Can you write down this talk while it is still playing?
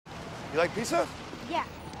You like pizza? Yeah.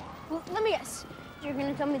 Well, let me guess. You're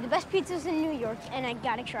gonna tell me the best pizza's in New York, and I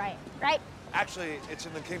gotta try it, right? Actually, it's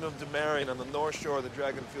in the Kingdom of Demarion on the North Shore of the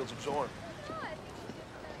Dragon Fields of Zorn.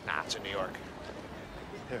 Nah, it's in New York.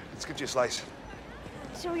 Here, let's get you a slice.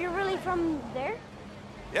 So you're really from there?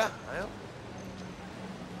 Yeah, I am.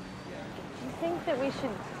 You think that we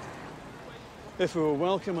should... If we were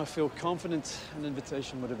welcome, I feel confident an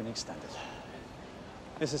invitation would have been extended.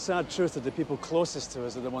 It's a sad truth that the people closest to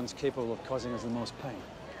us are the ones capable of causing us the most pain.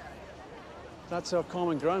 That's our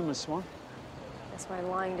common ground, Miss Swan. That's why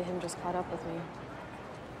lying to him just caught up with me.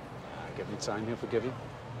 Give me time, he'll forgive you.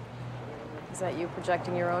 Is that you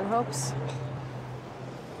projecting your own hopes?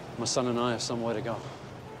 My son and I have some way to go.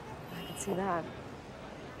 I can see that.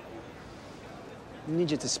 I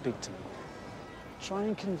need you to speak to me. Try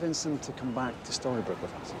and convince him to come back to Storybrooke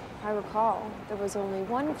with us. If I recall, there was only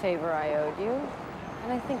one favor I owed you,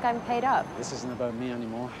 and I think I'm paid up. This isn't about me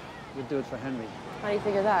anymore. You'd do it for Henry. How do you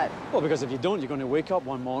figure that? Well, because if you don't, you're going to wake up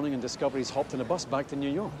one morning and discover he's hopped on a bus back to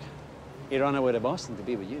New York. He ran away to Boston to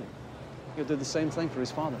be with you. You'll do the same thing for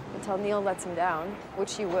his father. Until Neil lets him down,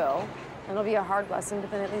 which he will. And it'll be a hard lesson,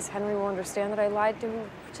 but then at least Henry will understand that I lied to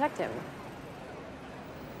protect him.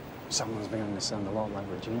 Someone's beginning to sound a lot like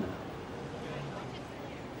Regina.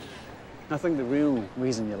 I think the real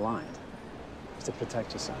reason you lied is to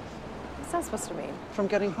protect yourself. What's that supposed to mean? From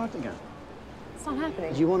getting hurt again. It's not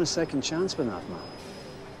happening. You want a second chance with that man.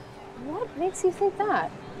 What makes you think that?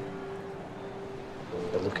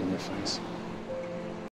 The look in your face.